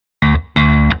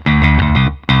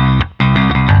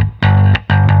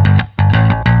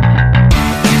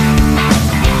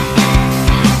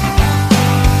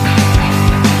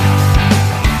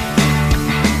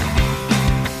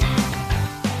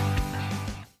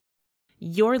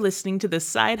You're listening to the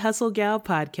Side Hustle Gal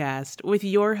podcast with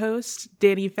your hosts,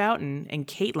 Danny Fountain and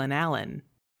Caitlyn Allen.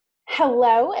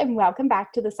 Hello, and welcome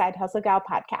back to the Side Hustle Gal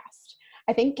podcast.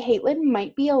 I think Caitlyn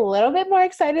might be a little bit more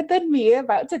excited than me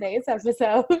about today's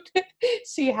episode.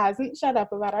 She hasn't shut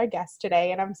up about our guest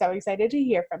today, and I'm so excited to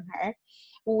hear from her.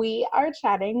 We are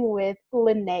chatting with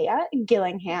Lynnea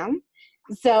Gillingham.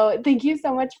 So thank you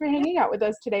so much for hanging out with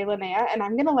us today, Lynnea, and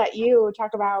I'm going to let you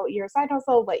talk about your side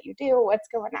hustle, what you do, what's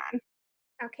going on.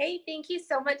 Okay, thank you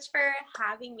so much for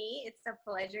having me. It's a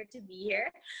pleasure to be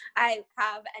here. I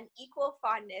have an equal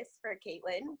fondness for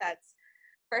Caitlyn, that's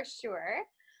for sure.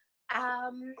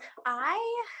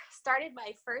 I started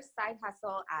my first side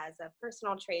hustle as a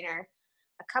personal trainer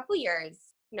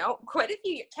quite a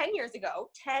few, 10 years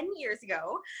ago.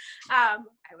 I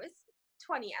was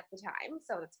 20 at the time,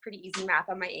 so it's pretty easy math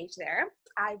on my age there.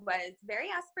 I was very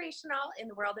aspirational in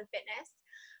the world of fitness.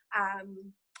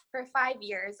 For 5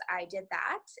 years, I did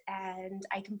that, and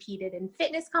I competed in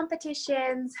fitness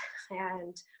competitions,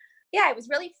 and yeah, I was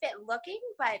really fit looking,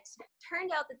 but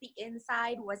turned out that the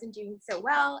inside wasn't doing so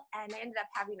well, and I ended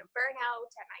up having a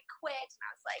burnout, and I quit, and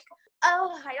I was like,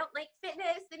 oh, I don't like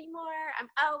fitness anymore, I'm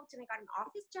out, and I got an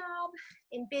office job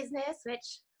in business,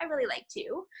 which I really like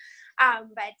too,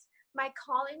 but my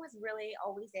calling was really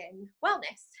always in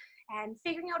wellness, and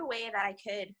figuring out a way that I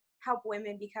could help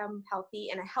women become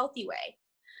healthy in a healthy way.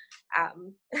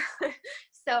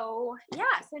 So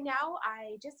now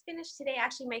I just finished today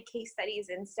actually my case studies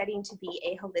in studying to be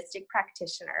a holistic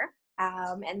practitioner.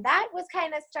 And that was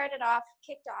kind of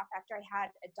kicked off after I had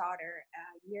a daughter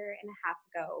a year and a half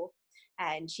ago.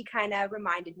 And she kind of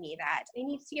reminded me that I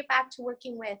needed to get back to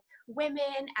working with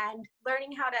women and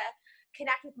learning how to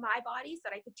connect with my body so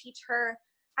that I could teach her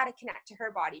how to connect to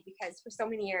her body, because for so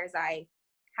many years I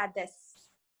had this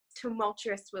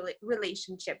tumultuous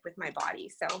relationship with my body.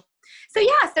 So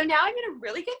now I'm in a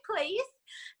really good place,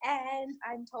 and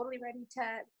I'm totally ready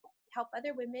to help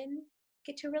other women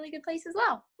get to a really good place as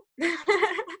well.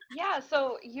 Yeah,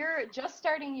 so you're just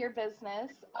starting your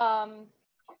business.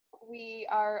 We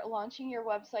are launching your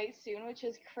website soon, which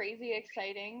is crazy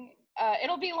exciting.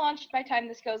 It'll be launched by the time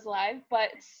this goes live,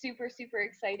 but super, super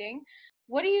exciting.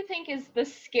 What do you think is the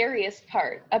scariest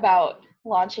part about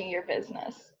launching your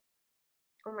business?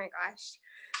 Oh my gosh.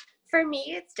 For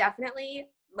me, it's definitely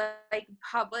like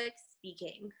public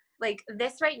speaking. Like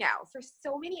this right now, for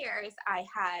so many years, I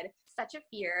had such a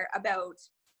fear about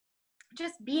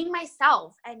just being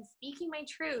myself and speaking my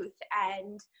truth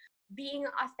and being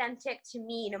authentic to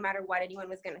me, no matter what anyone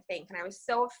was going to think. And I was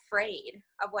so afraid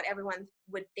of what everyone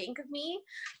would think of me.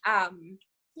 So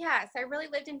I really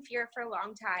lived in fear for a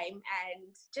long time,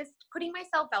 and just putting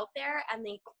myself out there, and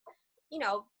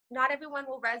not everyone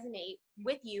will resonate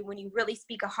with you when you really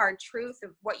speak a hard truth of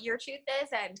what your truth is.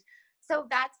 And so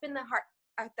that's been the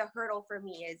hurdle for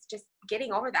me, is just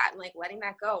getting over that and like letting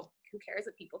that go. Who cares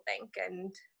what people think,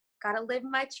 and gotta live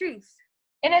my truth.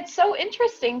 And it's so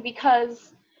interesting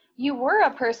because you were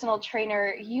a personal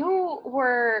trainer. You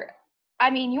were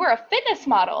a fitness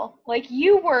model. Like,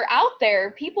 you were out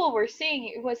there. People were seeing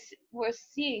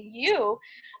you,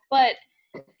 but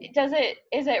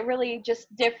is it really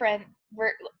just different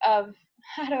of,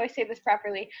 how do I say this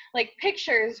properly, like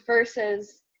pictures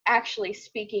versus actually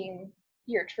speaking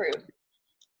your truth?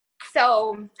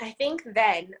 So I think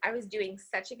then I was doing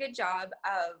such a good job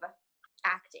of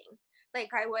acting. Like,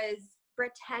 I was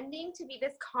pretending to be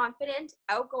this confident,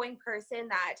 outgoing person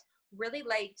that really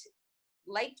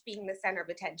liked being the center of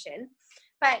attention,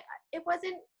 but it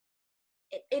wasn't.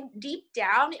 In deep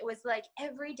down, it was like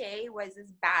every day was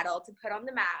this battle to put on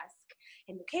the mask.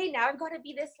 And okay, now I've got to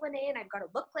be this Lynnea, and I've got to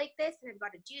look like this, and I've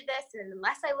got to do this, and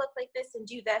unless I look like this and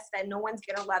do this, then no one's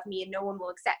going to love me and no one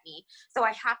will accept me. So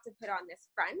I have to put on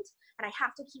this front, and I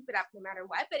have to keep it up no matter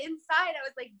what. But inside, I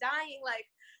was like dying, like,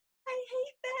 I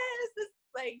hate this.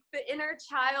 Like, the inner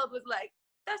child was like,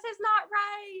 this is not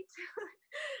right.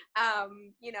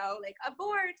 Like,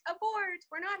 abort,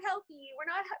 we're not healthy,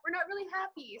 we're not really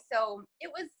happy. So it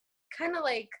was kind of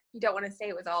like, you don't want to say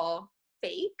it was all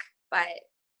fake, but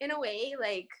in a way,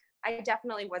 like, I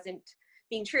definitely wasn't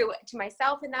being true to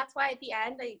myself. And that's why at the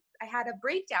end I had a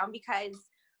breakdown, because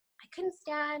I couldn't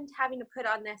stand having to put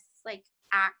on this like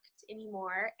act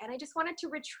anymore, and I just wanted to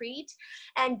retreat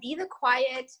and be the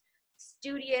quiet,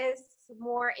 studious,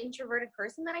 more introverted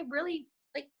person that I really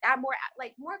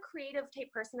like, more creative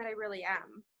type person that I really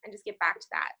am, and just get back to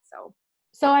that.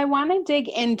 So I want to dig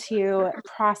into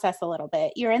process a little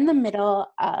bit. You're in the middle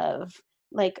of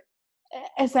like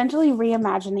essentially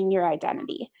reimagining your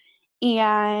identity.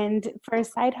 And for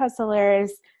side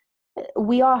hustlers,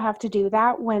 we all have to do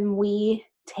that when we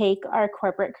take our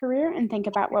corporate career and think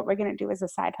about what we're going to do as a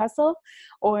side hustle,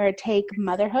 or take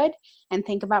motherhood and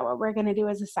think about what we're going to do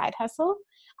as a side hustle.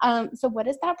 So what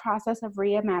does that process of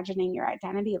reimagining your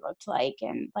identity look like?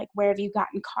 And like, where have you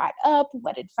gotten caught up?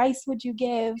 What advice would you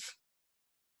give?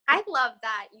 I love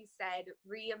that you said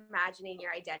reimagining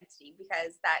your identity,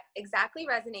 because that exactly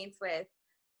resonates with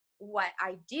what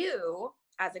I do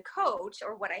as a coach,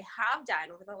 or what I have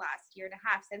done over the last year and a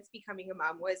half since becoming a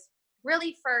mom, was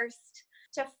really first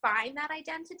to find that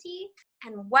identity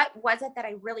and what was it that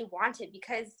I really wanted.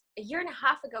 Because a year and a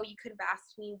half ago, you could have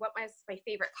asked me what was my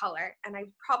favorite color, and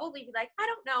I'd probably be like, I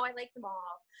don't know, I like them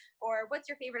all. Or what's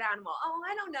your favorite animal? Oh,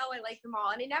 I don't know, I like them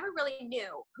all. And I never really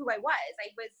knew who I was. I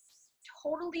was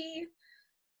totally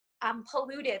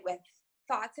polluted with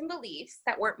thoughts and beliefs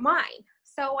that weren't mine.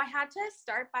 So I had to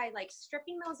start by like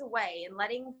stripping those away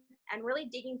and really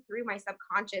digging through my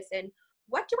subconscious and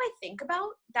what do I think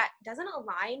about that doesn't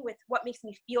align with what makes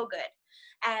me feel good.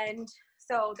 And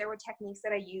so there were techniques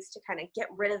that I used to kind of get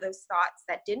rid of those thoughts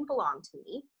that didn't belong to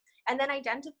me, and then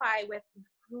identify with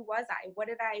who was I, what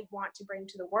did I want to bring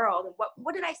to the world, and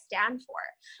what did I stand for,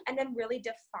 and then really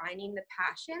defining the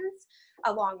passions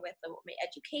along with what my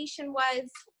education was,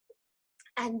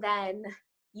 and then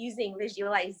using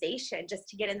visualization just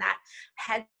to get in that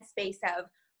headspace of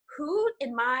who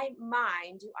in my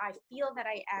mind do I feel that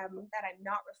I am, that I'm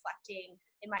not reflecting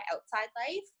in my outside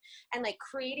life, and like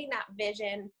creating that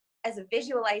vision as a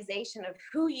visualization of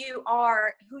who you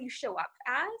are, who you show up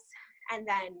as, and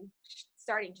then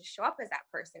starting to show up as that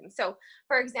person. So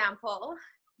for example,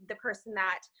 the person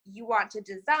that you want to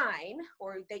design,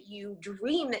 or that you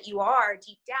dream that you are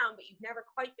deep down, but you've never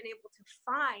quite been able to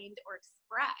find or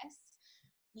express,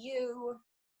 you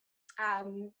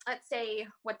let's say,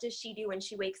 what does she do when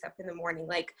she wakes up in the morning?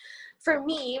 Like for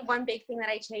me, one big thing that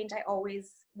I changed, I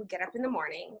always would get up in the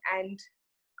morning and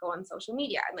go on social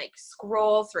media and like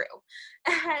scroll through,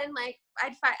 and like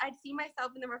I'd see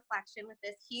myself in the reflection with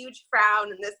this huge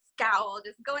frown and this scowl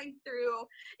just going through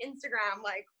Instagram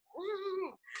like,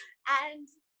 and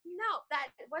no, that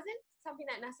wasn't something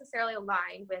that necessarily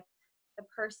aligned with the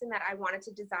person that I wanted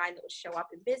to design that would show up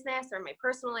in business or in my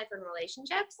personal life or in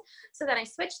relationships. So then I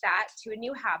switched that to a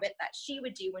new habit that she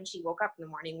would do when she woke up in the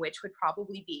morning, which would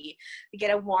probably be to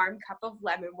get a warm cup of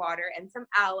lemon water and some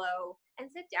aloe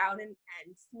and sit down and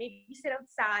maybe sit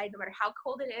outside no matter how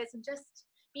cold it is and just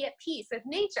be at peace with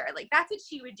nature. Like that's what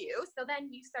she would do. So then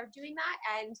you start doing that,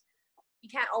 and you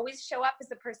can't always show up as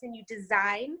the person you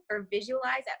design or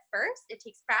visualize at first. It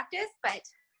takes practice, but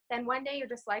then one day you're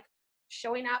just like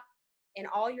showing up in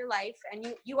all your life,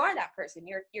 and you are that person.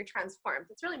 You're transformed.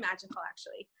 It's really magical,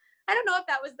 actually. I don't know if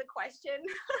that was the question.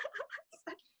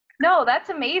 No, that's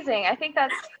amazing. I think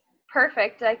that's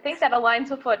perfect. I think that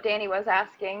aligns with what Danny was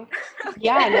asking.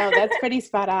 Yeah, no, that's pretty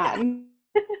spot on.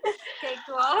 Okay,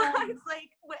 cool. It's like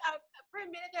for a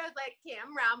minute I was like, okay,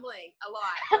 I'm rambling a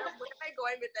lot. Where am I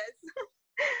going with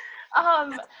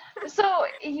this? So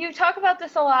you talk about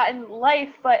this a lot in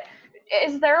life, but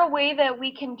is there a way that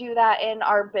we can do that in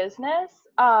our business?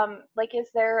 Like, is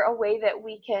there a way that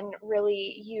we can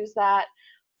really use that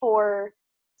for,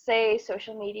 say,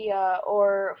 social media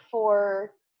or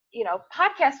for,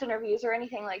 podcast interviews or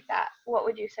anything like that? What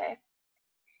would you say?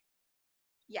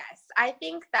 Yes, I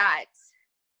think that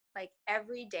like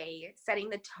every day setting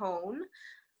the tone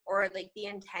or like the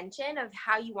intention of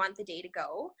how you want the day to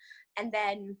go, and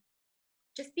then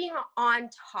just being on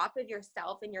top of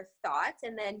yourself and your thoughts,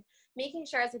 and then making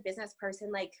sure as a business person,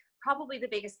 like probably the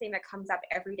biggest thing that comes up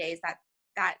every day is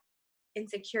that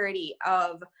insecurity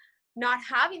of not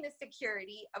having the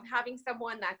security of having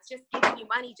someone that's just giving you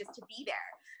money just to be there.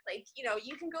 Like,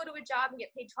 you can go to a job and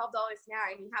get paid $12 an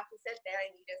hour and you have to sit there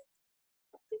and you just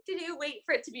wait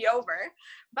for it to be over.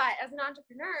 But as an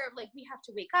entrepreneur, like we have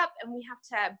to wake up and we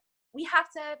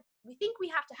think we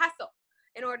have to hustle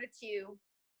in order to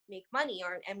make money,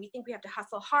 and we think we have to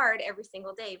hustle hard every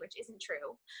single day, which isn't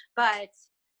true. But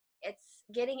it's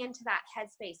getting into that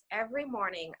headspace every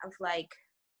morning of like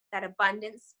that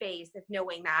abundant space of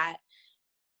knowing that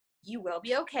you will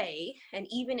be okay. And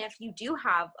even if you do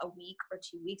have a week or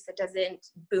 2 weeks that doesn't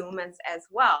boom as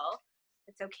well,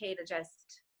 it's okay to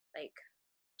just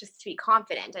to be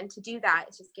confident. And to do that,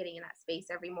 it's just getting in that space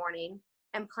every morning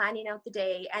and planning out the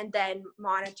day, and then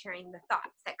monitoring the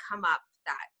thoughts that come up,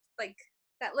 that like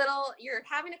that little, you're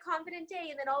having a confident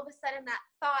day, and then all of a sudden that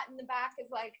thought in the back is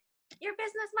like, your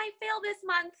business might fail this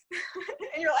month.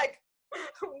 And you're like,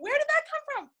 Where did that come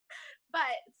from?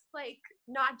 But it's like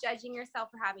not judging yourself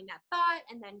for having that thought,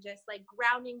 and then just like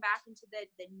grounding back into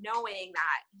the knowing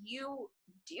that you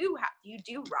do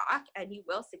rock and you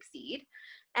will succeed.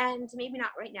 And maybe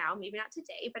not right now, maybe not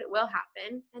today, but it will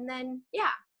happen. And then,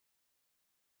 yeah,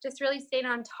 just really staying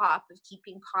on top of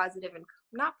keeping positive and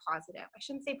not positive. I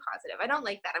shouldn't say positive. I don't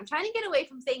like that. I'm trying to get away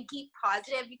from saying keep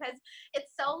positive because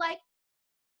it's so like,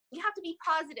 you have to be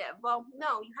positive. Well,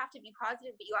 no, you have to be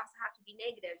positive, but you also have to be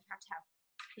negative. You have to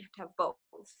have both.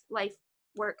 Life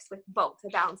works with both, a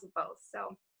balance of both.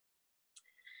 So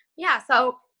yeah,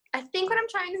 so I think what I'm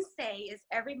trying to say is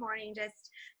every morning just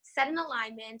set an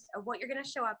alignment of what you're going to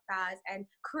show up as and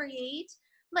create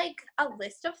like a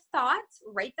list of thoughts,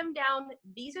 write them down.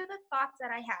 These are the thoughts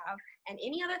that I have, and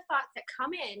any other thoughts that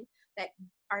come in that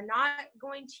are not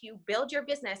going to build your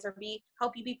business or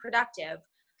help you be productive,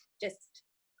 just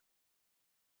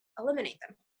eliminate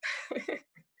them.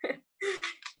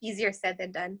 Easier said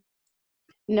than done.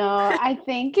 No, I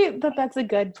think that's a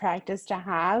good practice to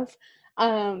have.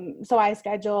 So I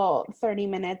schedule 30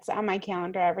 minutes on my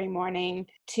calendar every morning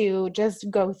to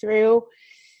just go through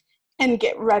and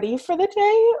get ready for the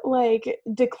day, like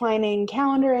declining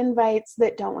calendar invites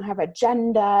that don't have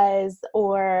agendas,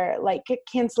 or like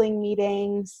canceling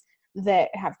meetings that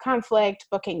have conflict,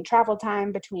 booking travel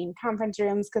time between conference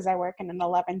rooms because I work in an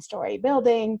 11-story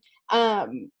building.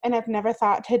 And I've never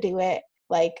thought to do it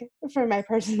like for my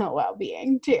personal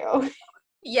well-being too.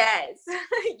 Yes.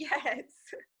 Yes.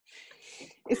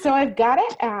 So I've got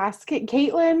to ask,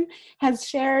 Caitlyn has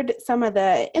shared some of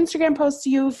the Instagram posts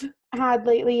you've had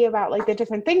lately about like the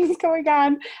different things going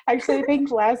on. Actually, I think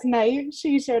last night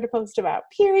she shared a post about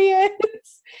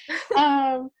periods.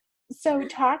 So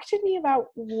talk to me about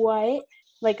what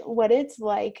it's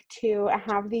like to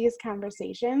have these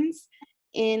conversations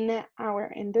in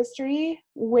our industry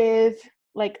with,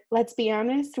 like, let's be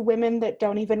honest, women that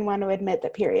don't even want to admit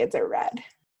that periods are red.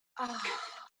 Oh,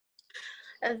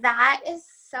 that is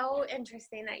so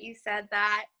interesting that you said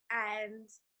that. And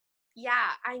yeah,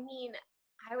 I mean,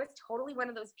 I was totally one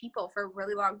of those people for a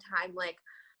really long time. Like,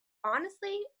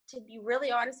 honestly, to be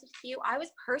really honest with you, I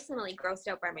was personally grossed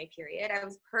out by my period. I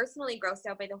was personally grossed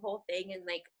out by the whole thing, and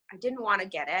like, I didn't want to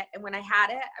get it. And when I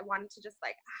had it, I wanted to just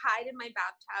like hide in my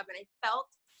bathtub, and I felt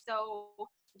so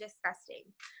disgusting.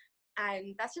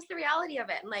 And that's just the reality of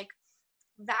it. And like,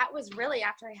 that was really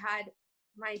after I had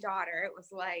my daughter. It was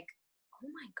like, oh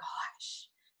my gosh,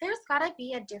 there's gotta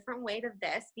be a different way to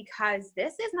this, because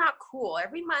this is not cool.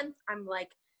 Every month I'm like,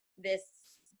 this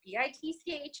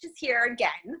bitch is here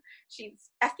again. She's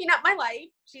effing up my life.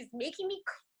 She's making me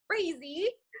crazy.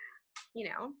 You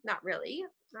know, not really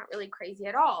crazy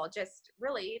at all. Just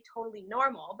really totally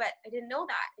normal. But I didn't know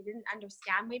that. I didn't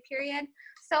understand my period.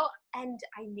 So, and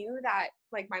I knew that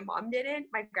like my mom didn't,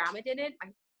 my grandma didn't, my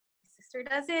sister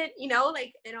doesn't, you know,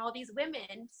 like, and all these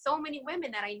women, so many women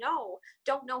that I know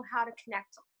don't know how to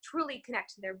truly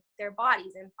connect to their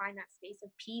bodies and find that space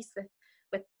of peace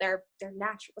with their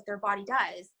natural, what their body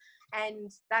does.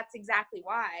 And that's exactly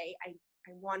why I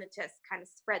wanted to kind of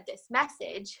spread this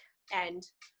message and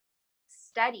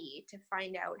study to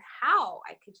find out how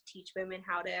I could teach women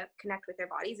how to connect with their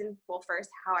bodies, and well, first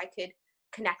how I could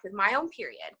connect with my own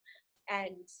period.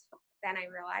 And then I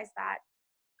realized that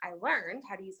I learned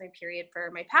how to use my period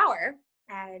for my power,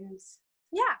 and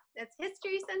yeah, it's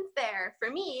history since there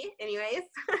for me anyways.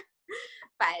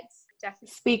 But definitely.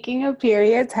 Speaking of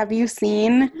periods, have you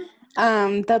seen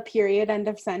the period end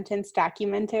of sentence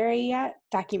documentary yet?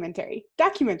 Documentary.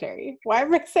 Why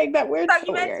am I saying that word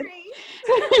so weird?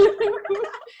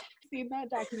 Seen that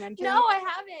documentary? No, I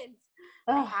haven't.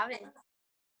 I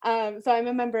haven't. So I'm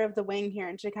a member of the Wing here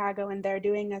in Chicago, and they're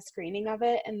doing a screening of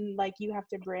it, and like you have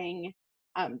to bring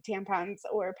tampons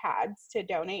or pads to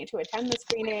donate to attend the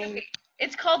screening.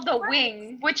 It's called the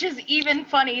Wing, which is even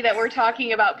funny that we're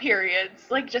talking about periods.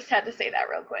 Like, just had to say that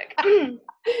real quick.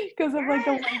 Because of like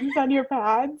the wings on your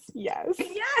pads. Yes.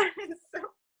 Yes.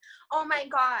 Oh my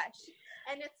gosh.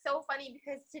 And it's so funny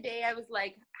because today I was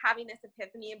like having this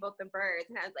epiphany about the birds,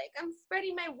 and I was like, I'm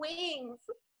spreading my wings.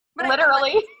 But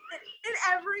literally. In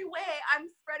every way, I'm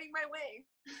spreading my wings.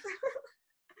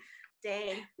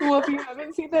 Dang. Well, if you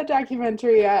haven't seen that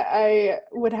documentary yet, I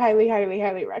would highly, highly,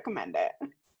 highly recommend it.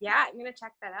 Yeah, I'm going to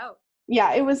check that out.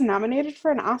 Yeah, it was nominated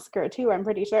for an Oscar too, I'm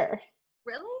pretty sure.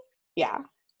 Really? Yeah.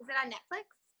 Is it on Netflix?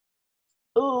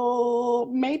 Oh,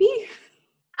 maybe.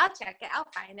 I'll check it. I'll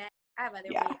find it. I have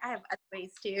other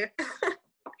ways too.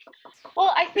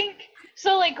 Well, I think,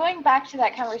 so like going back to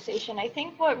that conversation, I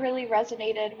think what really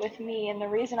resonated with me and the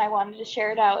reason I wanted to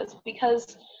share it out is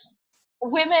because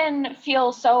women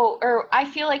feel so, or I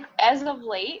feel like as of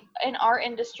late in our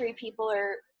industry,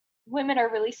 women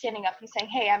are really standing up and saying,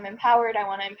 hey, I'm empowered. I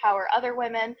want to empower other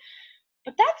women.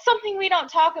 But that's something we don't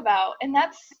talk about. And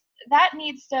that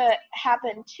needs to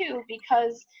happen too,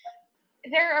 because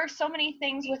there are so many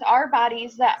things with our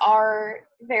bodies that are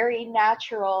very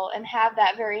natural and have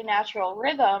that very natural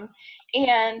rhythm.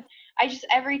 And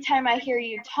every time I hear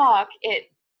you talk,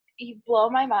 you blow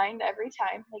my mind every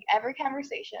time, like every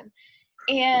conversation.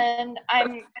 And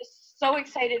I'm just so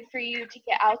excited for you to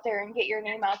get out there and get your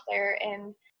name out there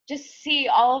and just see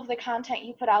all of the content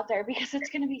you put out there, because it's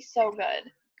going to be so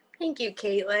good. Thank you,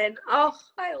 Caitlyn. Oh,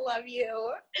 I love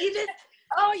you. You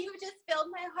just filled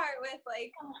my heart with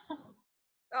like,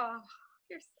 oh,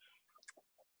 you're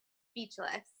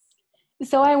speechless.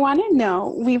 So I want to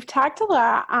know, we've talked a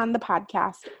lot on the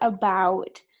podcast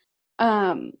about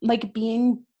like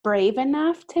being brave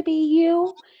enough to be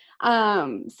you.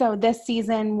 So this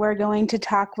season we're going to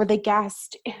talk with a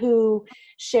guest who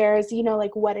shares,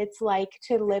 like what it's like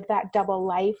to live that double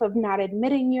life of not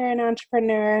admitting you're an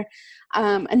entrepreneur.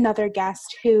 Another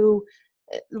guest who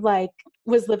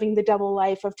was living the double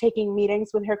life of taking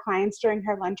meetings with her clients during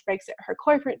her lunch breaks at her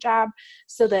corporate job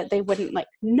so that they wouldn't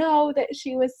know that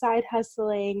she was side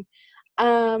hustling.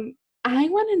 I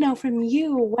want to know from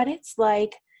you what it's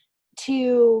like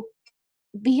to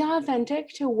be authentic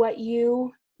to what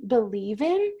you believe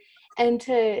in and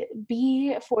to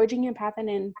be forging a path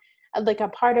in a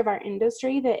part of our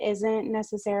industry that isn't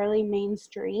necessarily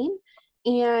mainstream,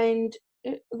 and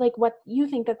what you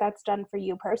think that's done for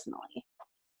you personally.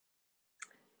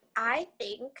 I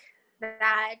think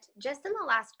that just in the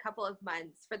last couple of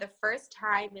months, for the first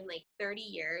time in 30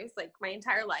 years, my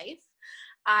entire life,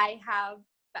 I have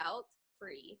felt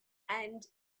free. And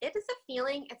it is a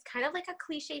feeling, it's kind of like a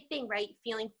cliche thing, right?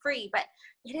 Feeling free, but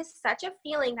it is such a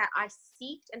feeling that I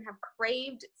seeked and have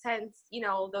craved since,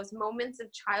 those moments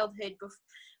of childhood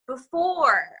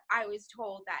before I was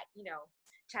told that,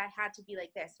 I had to be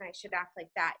like this and I should act like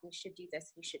that and you should do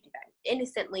this and you should do that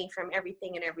innocently from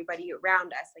everything and everybody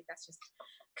around us. That's just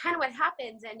kind of what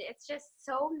happens. And it's just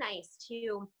so nice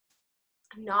to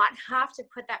not have to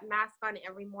put that mask on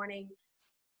every morning.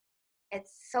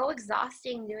 It's so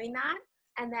exhausting doing that.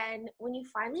 And then when you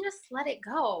finally just let it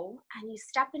go and you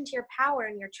step into your power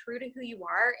and you're true to who you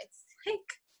are, it's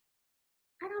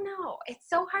I don't know. It's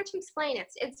so hard to explain.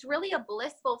 It's really a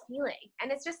blissful feeling.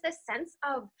 And it's just this sense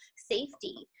of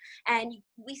safety. And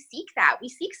we seek that. We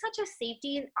seek such a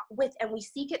safety and we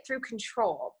seek it through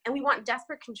control. And we want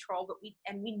desperate control, but we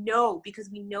know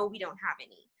because we know we don't have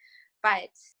any.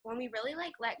 But when we really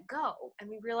let go and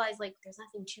we realize there's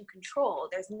nothing to control,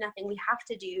 there's nothing we have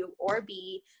to do or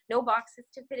be, no boxes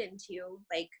to fit into,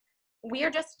 we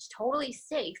are just totally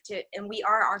safe and we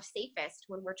are our safest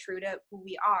when we're true to who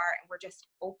we are and we're just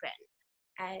open.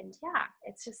 And yeah,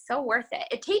 it's just so worth it.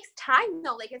 It takes time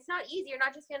though. It's not easy. You're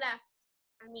not just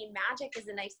magic is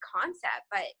a nice concept,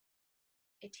 but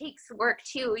it takes work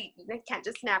too. You can't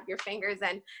just snap your fingers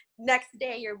and next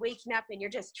day you're waking up and you're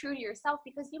just true to yourself,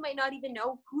 because you might not even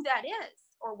know who that is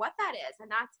or what that is. And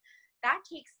that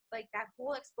takes that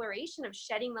whole exploration of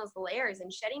shedding those layers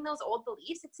and shedding those old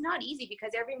beliefs. It's not easy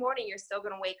because every morning you're still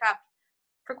going to wake up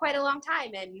for quite a long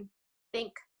time and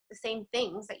think the same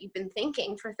things that you've been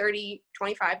thinking for 30,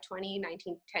 25, 20,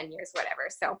 19, 10 years, whatever.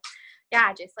 So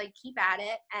yeah, just keep at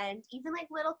it. And even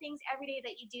little things every day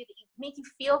that you do that make you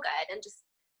feel good, and just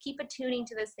keep attuning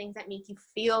to those things that make you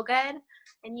feel good.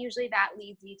 And usually that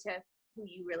leads you to who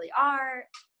you really are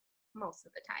most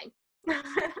of the time.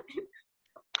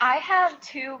 I have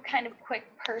two kind of quick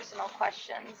personal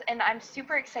questions, and I'm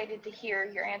super excited to hear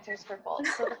your answers for both.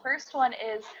 So the first one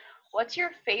is, what's your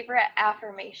favorite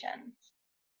affirmation?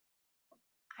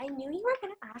 I knew you were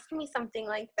going to ask me something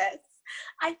like this.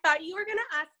 I thought you were going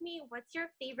to ask me, what's your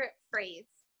favorite phrase?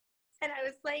 And I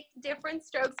was like, different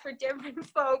strokes for different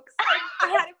folks. I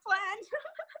had it planned.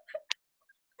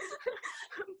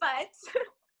 But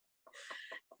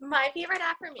my favorite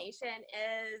affirmation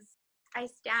is, I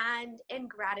stand in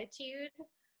gratitude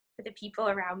for the people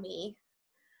around me.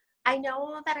 I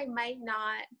know that I might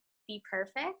not be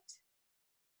perfect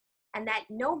and that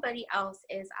nobody else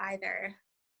is either,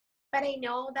 but I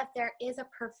know that there is a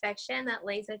perfection that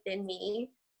lays within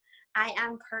me. I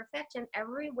am perfect in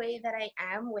every way that I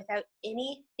am without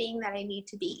anything that I need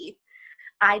to be.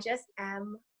 I just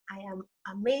am. I am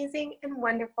amazing and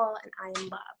wonderful, and I am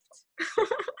loved.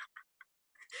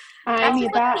 I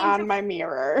need that on my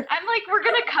mirror. I'm we're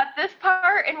going to cut this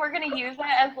part and we're going to use it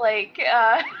as the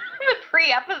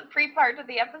pre-part of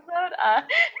the episode.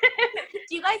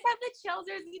 Do you guys have the chills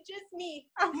or is it just me?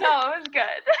 No, it was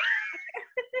good.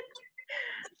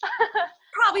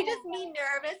 probably just me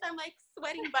nervous. I'm like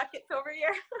sweating buckets over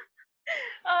here.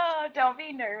 Oh, don't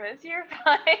be nervous. You're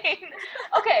fine.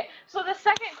 Okay, so the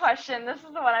second question, this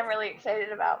is the one I'm really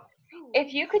excited about.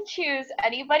 If you could choose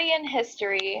anybody in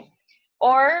history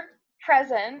or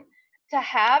present to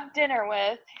have dinner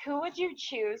with, who would you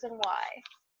choose and why?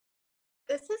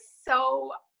 This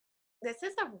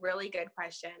is a really good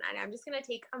question, and I'm just going to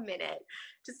take a minute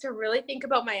just to really think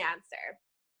about my answer.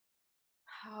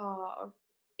 Oh,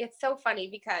 it's so funny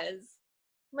because,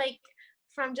 like,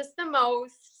 from just the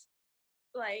most,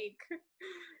 like,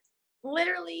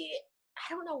 literally,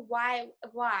 I don't know why,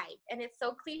 and it's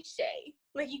so cliche.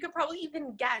 Like, you could probably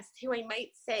even guess who I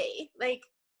might say. Like,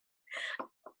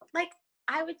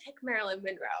 I would pick Marilyn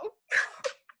Monroe.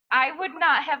 I would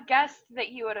not have guessed that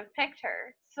you would have picked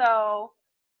her, so...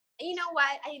 You know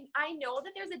what? I know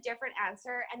that there's a different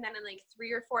answer, and then in like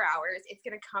 3 or 4 hours, it's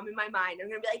going to come in my mind. I'm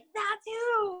going to be like, that's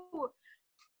who!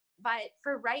 But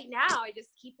for right now, I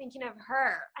just keep thinking of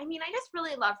her. I mean, I just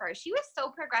really love her. She was so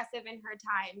progressive in her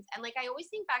times. And like, I always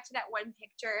think back to that one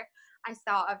picture I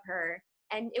saw of her.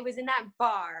 And it was in that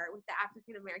bar with the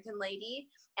African-American lady.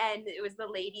 And it was the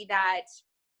lady that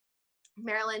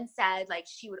Marilyn said, like,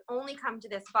 she would only come to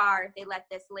this bar if they let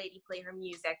this lady play her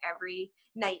music every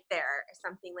night there or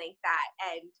something like that.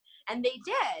 And they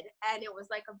did. And it was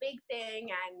like a big thing.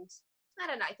 And I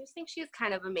don't know, I just think she is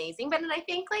kind of amazing. But then I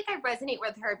think like I resonate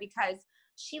with her because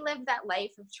she lived that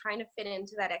life of trying to fit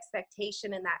into that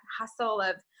expectation and that hustle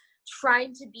of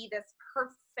trying to be this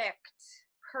perfect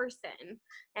person.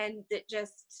 And it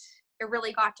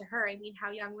really got to her. I mean, how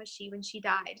young was she when she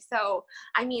died? So,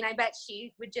 I mean, I bet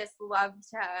she would just love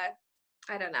to,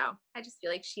 I don't know. I just feel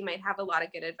like she might have a lot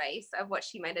of good advice of what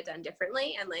she might have done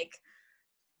differently. And like,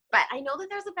 but I know that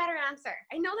there's a better answer.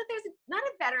 I know that there's not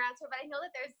a better answer, but I know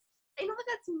that that's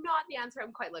not the answer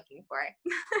I'm quite looking for.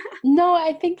 No,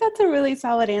 I think that's a really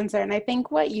solid answer. And I think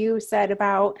what you said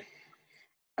about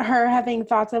her having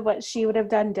thoughts of what she would have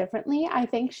done differently, I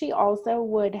think she also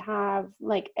would have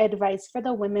like advice for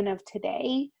the women of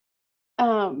today,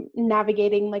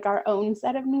 navigating like our own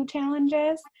set of new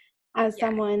challenges. As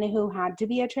someone who had to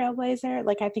be a trailblazer,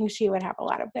 like I think she would have a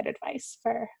lot of good advice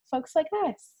for folks like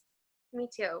us. Me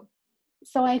too.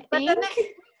 So I think,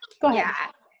 go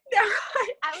ahead. Yeah.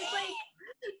 I was like,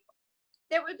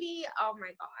 there would be, oh my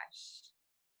gosh,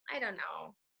 I don't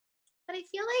know. But I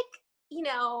feel like, you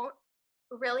know,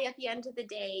 really at the end of the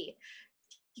day,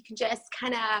 you can just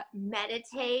kind of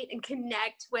meditate and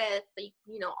connect with, like,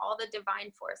 you know, all the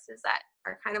divine forces that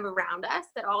are kind of around us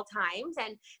at all times.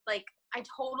 And like, I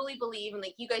totally believe, and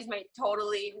like, you guys might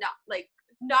totally not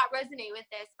resonate with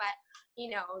this, but you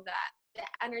know, the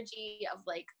energy of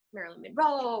like Marilyn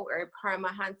Monroe or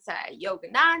Paramahansa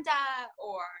Yogananda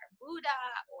or Buddha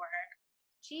or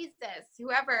Jesus,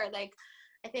 whoever, like,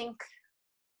 I think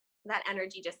that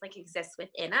energy just like exists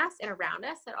within us and around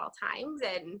us at all times.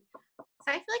 And so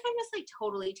I feel like I'm just like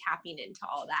totally tapping into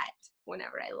all that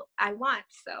whenever I want.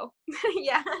 So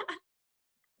yeah.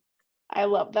 I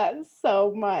love that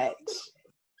so much.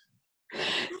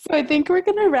 So I think we're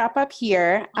going to wrap up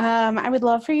here. I would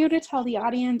love for you to tell the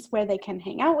audience where they can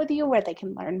hang out with you, where they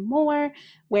can learn more,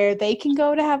 where they can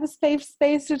go to have a safe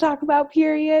space to talk about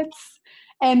periods.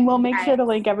 And we'll make sure to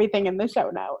link everything in the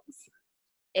show notes.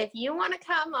 If you want to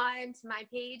come on to my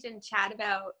page and chat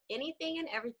about anything and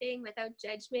everything without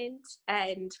judgment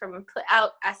and from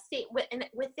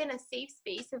within a safe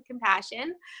space of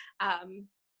compassion,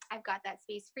 I've got that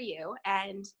space for you.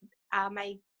 And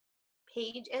my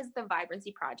page is The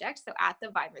Vibrancy Project. So at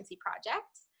The Vibrancy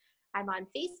Project, I'm on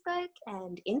Facebook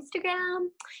and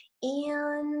Instagram,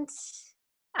 and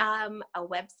a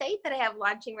website that I have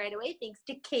launching right away, thanks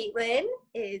to Caitlyn,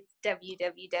 is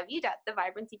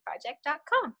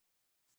www.thevibrancyproject.com.